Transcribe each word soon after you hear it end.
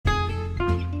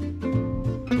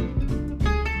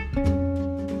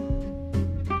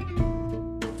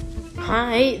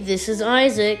Hi, this is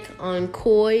Isaac on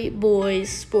Koi Boys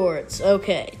Sports.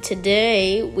 Okay,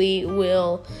 today we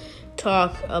will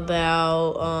talk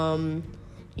about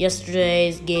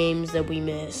yesterday's games that we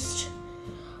missed.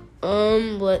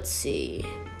 Let's see.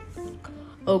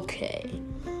 Okay.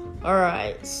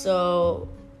 Alright, so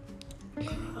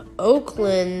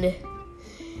Oakland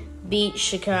beat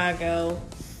Chicago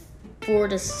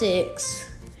 4-6.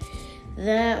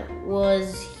 That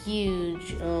was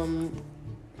huge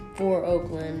for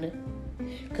Oakland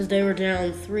because they were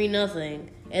down 3-0.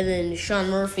 And then Sean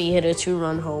Murphy hit a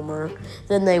 2-run homer.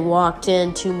 Then they walked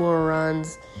in 2 more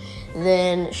runs.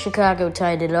 Then Chicago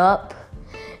tied it up.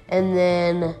 And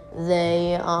then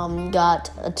they got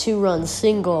a 2-run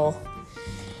single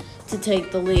to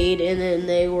take the lead. And then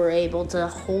they were able to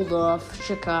hold off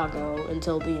Chicago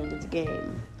until the end of the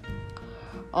game.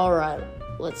 All right,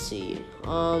 let's see.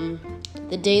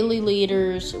 The daily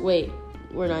leaders. Wait,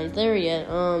 we're not there yet.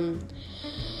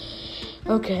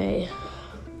 Okay.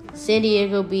 San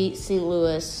Diego beat St.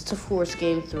 Louis to force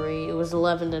Game 3. It was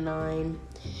 11-9.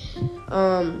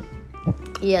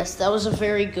 Yes, that was a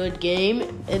very good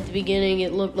game. At the beginning,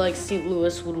 it looked like St.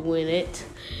 Louis would win it.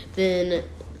 Then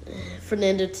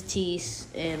Fernando Tatis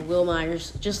and Will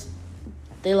Myers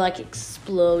they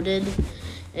exploded.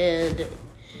 And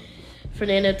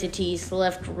Fernando Tatis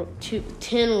left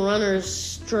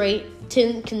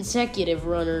 10 consecutive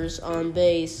runners on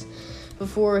base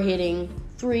before hitting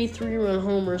 3 3-run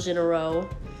homers in a row.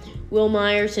 Will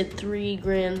Myers hit 2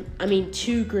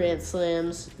 grand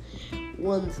slams,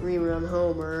 1 3-run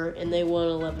homer, and they won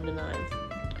 11-9.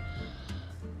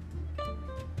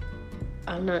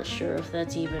 I'm not sure if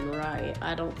that's even right.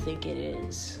 I don't think it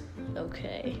is.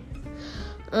 Okay.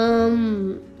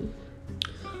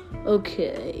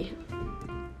 Okay.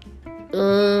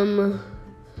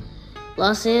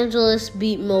 Los Angeles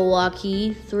beat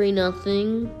Milwaukee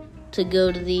 3-0 to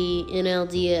go to the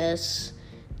NLDS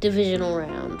divisional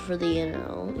round for the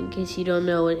NL. In case you don't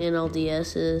know what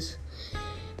NLDS is,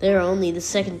 they're only the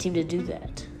second team to do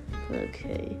that.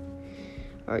 Okay.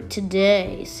 All right,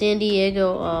 today, San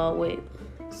Diego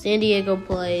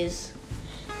plays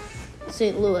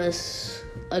St. Louis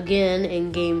again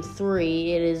in Game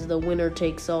 3. It is the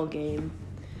winner-takes-all game.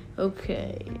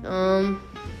 Okay,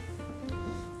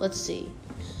 let's see.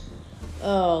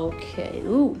 Okay,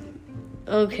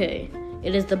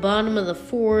 it is the bottom of the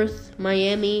 4th,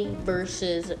 Miami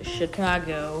versus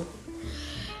Chicago.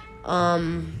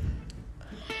 Kyle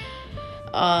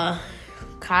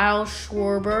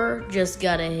Schwarber just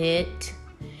got a hit.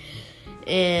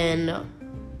 And,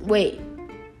 wait,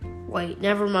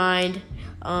 never mind.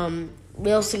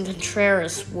 Wilson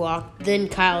Contreras walked, then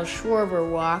Kyle Schwarber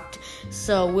walked.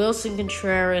 So Wilson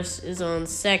Contreras is on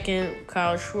second,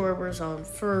 Kyle Schwarber's on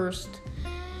first.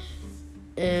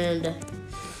 And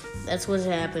that's what's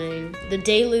happening. The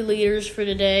daily leaders for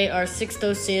today are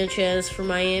Sixto Sanchez for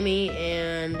Miami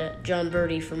and John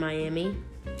Birdie for Miami.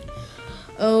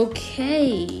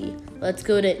 Okay, let's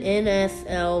go to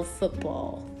NFL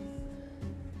football.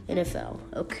 NFL,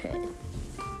 okay.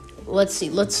 Let's see,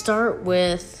 let's start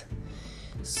with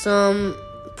some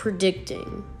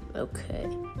predicting. Okay.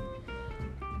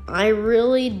 I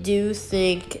really do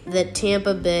think that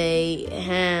Tampa Bay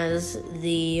has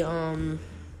the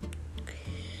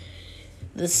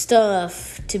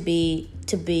stuff to beat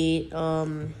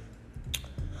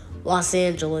Los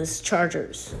Angeles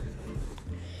Chargers.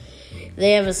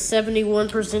 They have a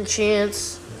 71%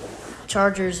 chance.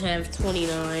 Chargers have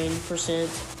 29%.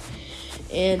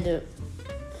 And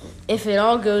if it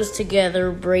all goes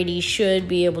together, Brady should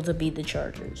be able to beat the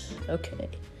Chargers. Okay.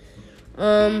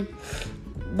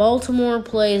 Baltimore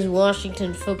plays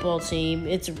Washington football team.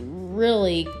 It's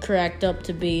really cracked up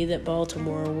to be that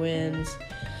Baltimore wins.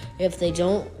 If they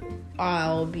don't,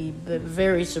 I'll be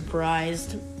very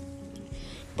surprised.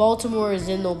 Baltimore is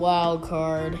in the wild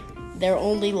card. Their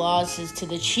only loss is to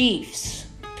the Chiefs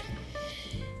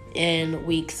in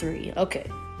Week 3.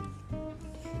 Okay.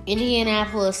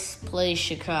 Indianapolis plays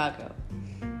Chicago.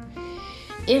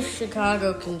 If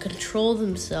Chicago can control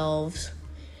themselves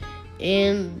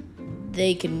and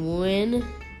they can win,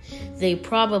 they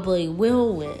probably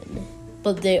will win.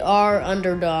 But they are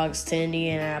underdogs to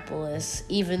Indianapolis,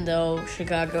 even though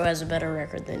Chicago has a better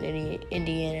record than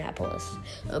Indianapolis.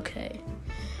 Okay.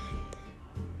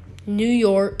 New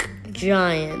York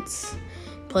Giants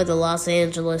play the Los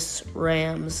Angeles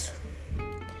Rams.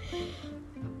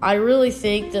 I really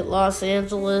think that Los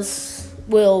Angeles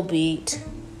will beat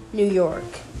New York.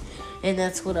 And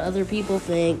that's what other people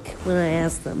think when I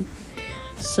ask them.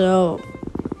 So,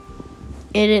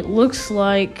 and it looks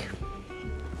like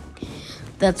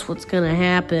that's what's going to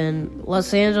happen.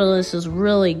 Los Angeles is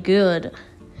really good.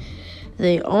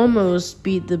 They almost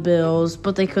beat the Bills,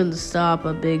 but they couldn't stop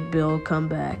a big Bill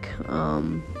comeback.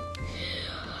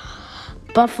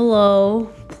 Buffalo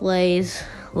plays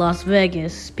Las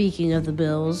Vegas. Speaking of the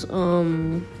Bills,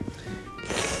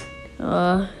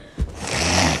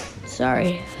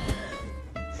 sorry.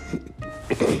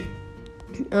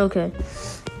 Okay.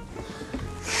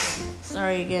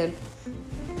 Sorry again.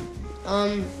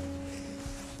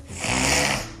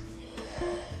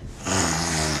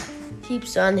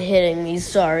 Keeps on hitting me,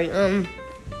 sorry.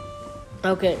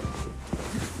 Okay.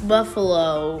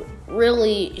 Buffalo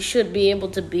really should be able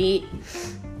to beat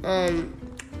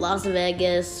Las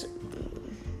Vegas,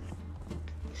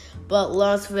 but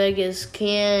Las Vegas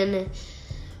can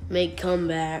make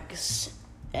comebacks,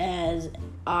 as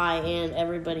I and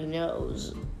everybody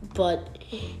knows. But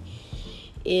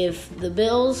if the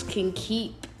Bills can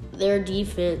keep their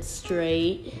defense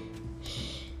straight,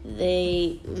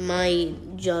 they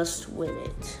might just win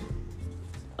it.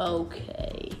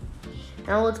 Okay.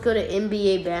 Now let's go to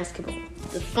NBA basketball.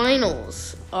 The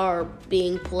finals are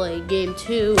being played. Game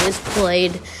 2 is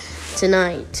played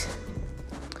tonight.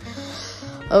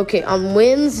 Okay, on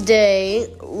Wednesday,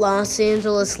 Los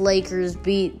Angeles Lakers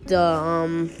beat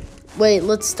the,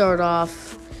 let's start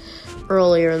off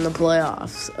earlier in the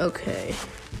playoffs. Okay.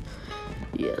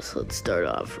 Yes, let's start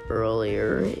off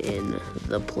earlier in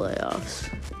the playoffs.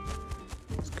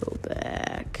 Let's go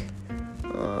back.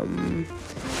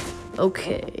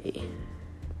 Okay.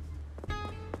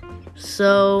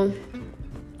 So,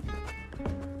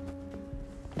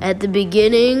 at the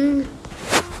beginning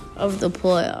of the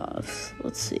playoffs,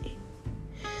 let's see.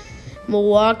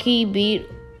 Milwaukee beat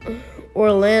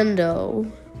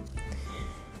Orlando.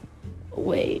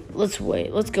 Let's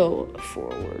go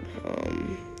forward.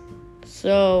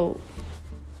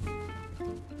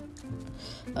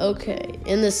 Okay,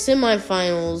 in the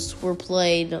semifinals were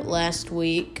played last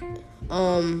week.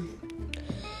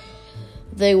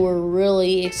 They were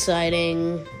really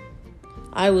exciting.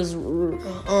 I was,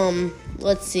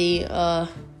 let's see, in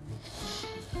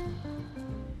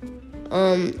the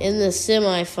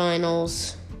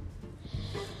semifinals,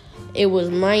 it was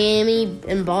Miami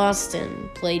and Boston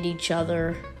played each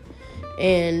other,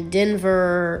 and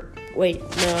Denver, no,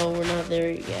 we're not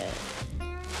there yet,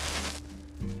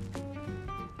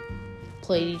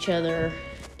 played each other,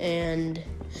 and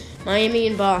Miami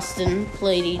and Boston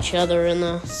played each other in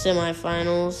the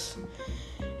semifinals,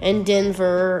 and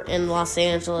Denver and Los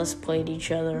Angeles played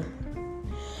each other.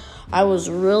 I was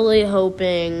really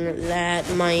hoping that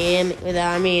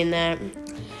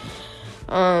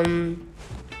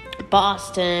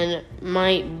Boston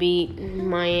might beat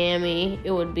Miami.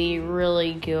 It would be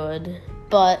really good.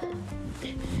 But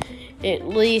at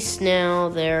least now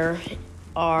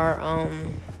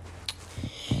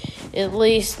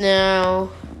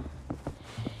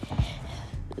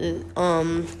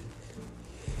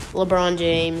LeBron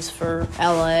James for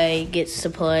LA gets to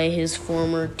play his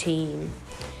former team.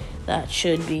 That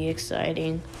should be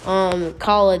exciting.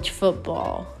 College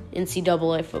football,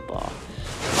 NCAA football.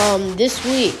 This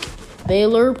week,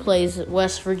 Baylor plays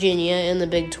West Virginia in the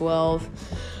Big 12.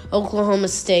 Oklahoma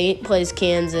State plays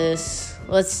Kansas.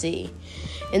 Let's see.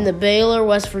 In the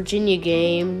Baylor-West Virginia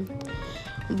game,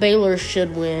 Baylor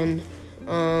should win.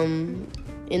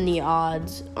 In the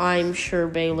odds, I'm sure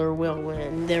Baylor will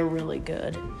win. They're really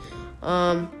good.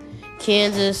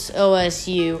 Kansas,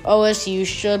 OSU. OSU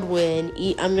should win.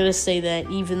 I'm going to say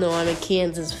that even though I'm a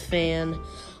Kansas fan.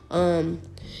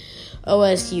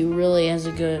 OSU really has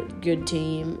a good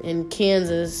team. And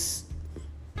Kansas,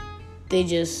 they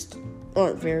just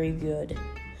aren't very good.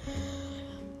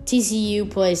 TCU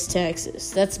plays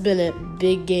Texas. That's been a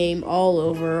big game all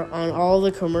over on all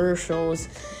the commercials.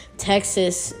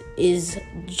 Texas is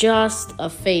just a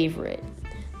favorite.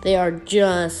 They are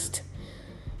just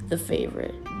the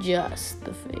favorite.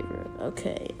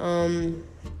 Okay.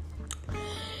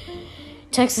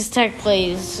 Texas Tech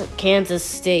plays Kansas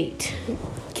State.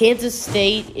 Kansas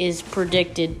State is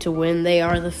predicted to win. They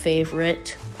are the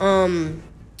favorite.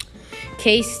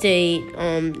 K-State,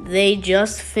 they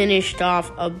just finished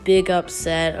off a big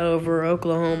upset over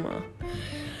Oklahoma.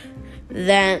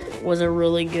 That was a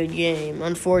really good game.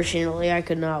 Unfortunately, I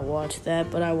could not watch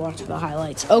that, but I watched the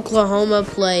highlights. Oklahoma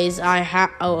plays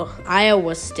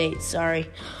Iowa State,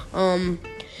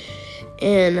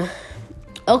 and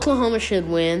Oklahoma should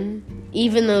win,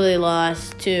 even though they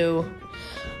lost to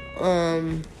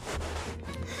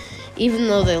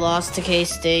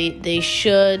K-State, they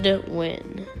should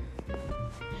win.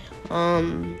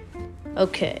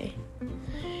 Okay.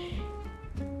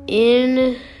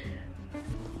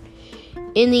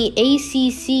 In the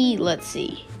ACC, let's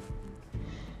see.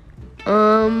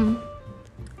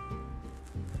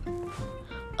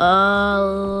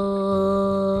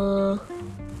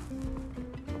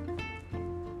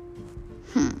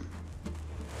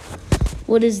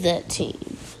 What is that team?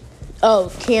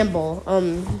 Oh, Campbell.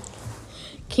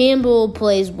 Campbell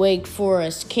plays Wake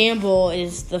Forest. Campbell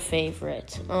is the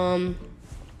favorite.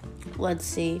 Let's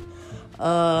see.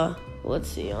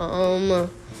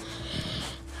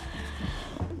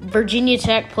 Virginia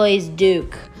Tech plays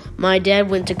Duke. My dad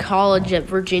went to college at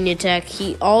Virginia Tech.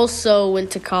 He also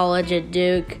went to college at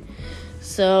Duke.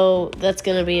 So that's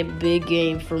going to be a big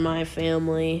game for my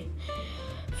family.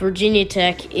 Virginia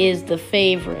Tech is the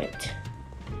favorite.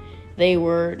 They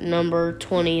were number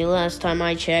 20 last time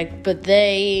I checked, but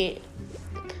they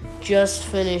just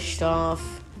finished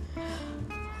off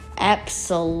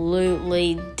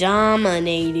absolutely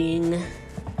dominating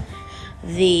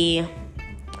the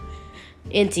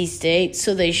NC State,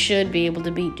 so they should be able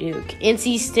to beat Duke.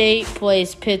 NC State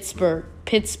plays Pittsburgh.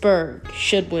 Pittsburgh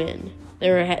should win.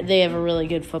 They have a really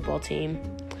good football team.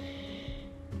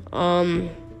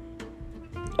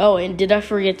 Oh, and did I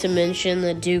forget to mention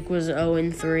that Duke was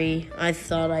 0-3? I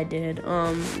thought I did.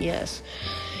 Yes.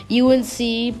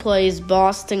 UNC plays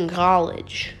Boston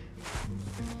College.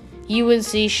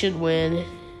 UNC should win.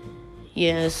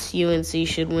 Yes, UNC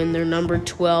should win. They're number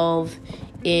 12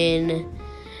 in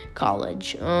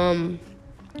college.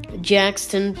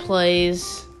 Jacksonville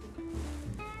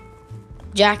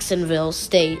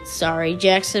State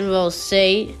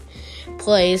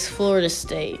plays Florida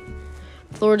State.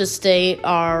 Florida State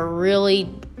are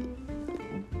really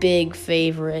big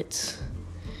favorites.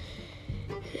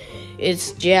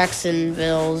 It's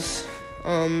Jacksonville's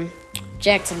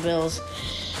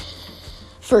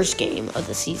first game of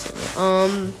the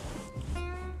season.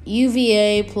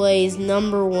 UVA plays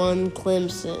number 1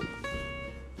 Clemson.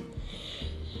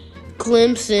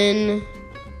 Clemson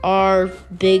are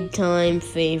big time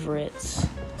favorites.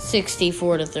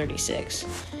 64-36.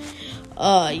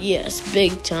 Yes,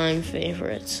 big time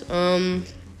favorites.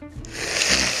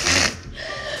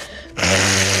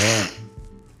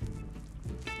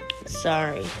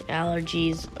 Sorry,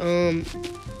 allergies.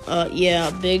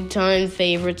 Yeah, big time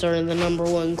favorites are the number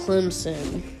 1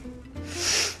 Clemson.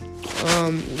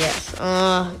 Yes.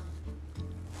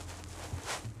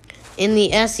 In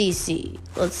the SEC,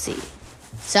 let's see.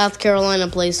 South Carolina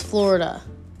plays Florida.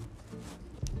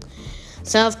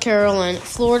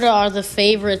 Florida are the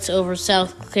favorites over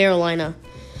South Carolina.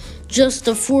 Just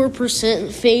a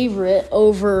 4% favorite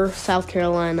over South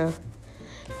Carolina.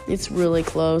 It's really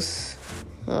close.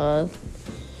 And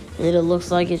it looks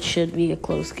like it should be a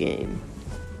close game.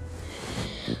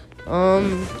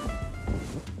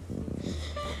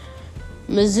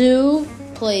 Mizzou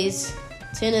plays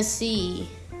Tennessee.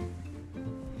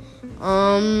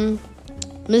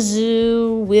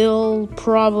 Mizzou will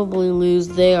probably lose.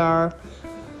 They are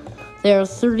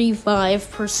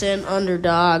 35%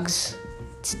 underdogs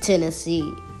to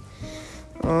Tennessee.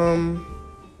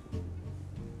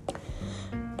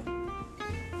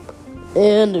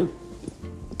 And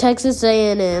Texas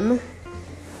A&M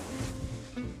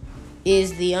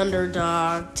is the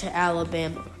underdog to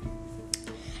Alabama.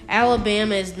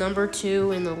 Alabama is number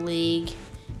 2 in the league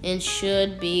and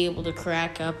should be able to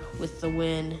crack up with the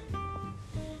win.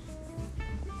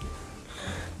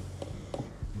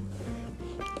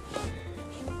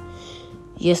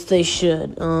 Yes, they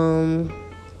should.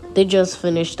 They just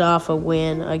finished off a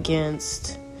win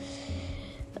against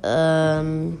a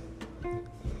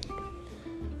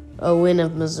win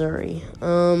of Missouri.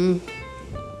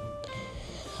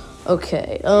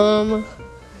 Okay.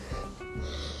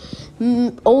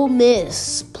 Ole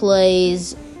Miss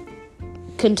plays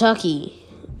Kentucky.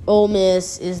 Ole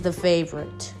Miss is the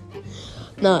favorite.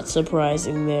 Not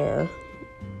surprising there.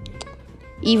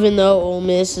 Even though Ole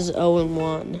Miss is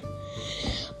 0-1.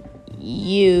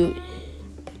 You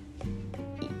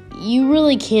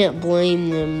really can't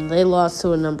blame them. They lost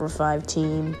to a number 5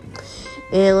 team.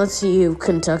 And let's see who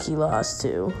Kentucky lost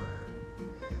to.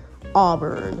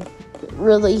 Auburn.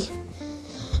 Really?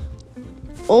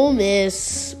 Ole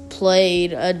Miss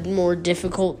played a more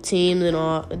difficult team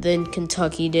than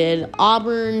Kentucky did.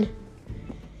 Auburn,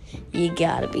 you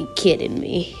gotta be kidding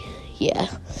me. Yeah.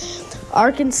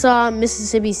 Arkansas,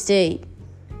 Mississippi State.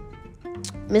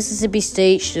 Mississippi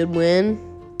State should win.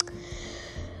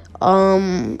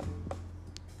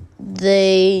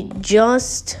 They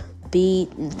just beat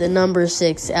the number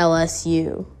 6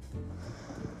 LSU.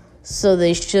 So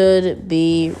they should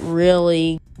be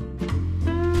really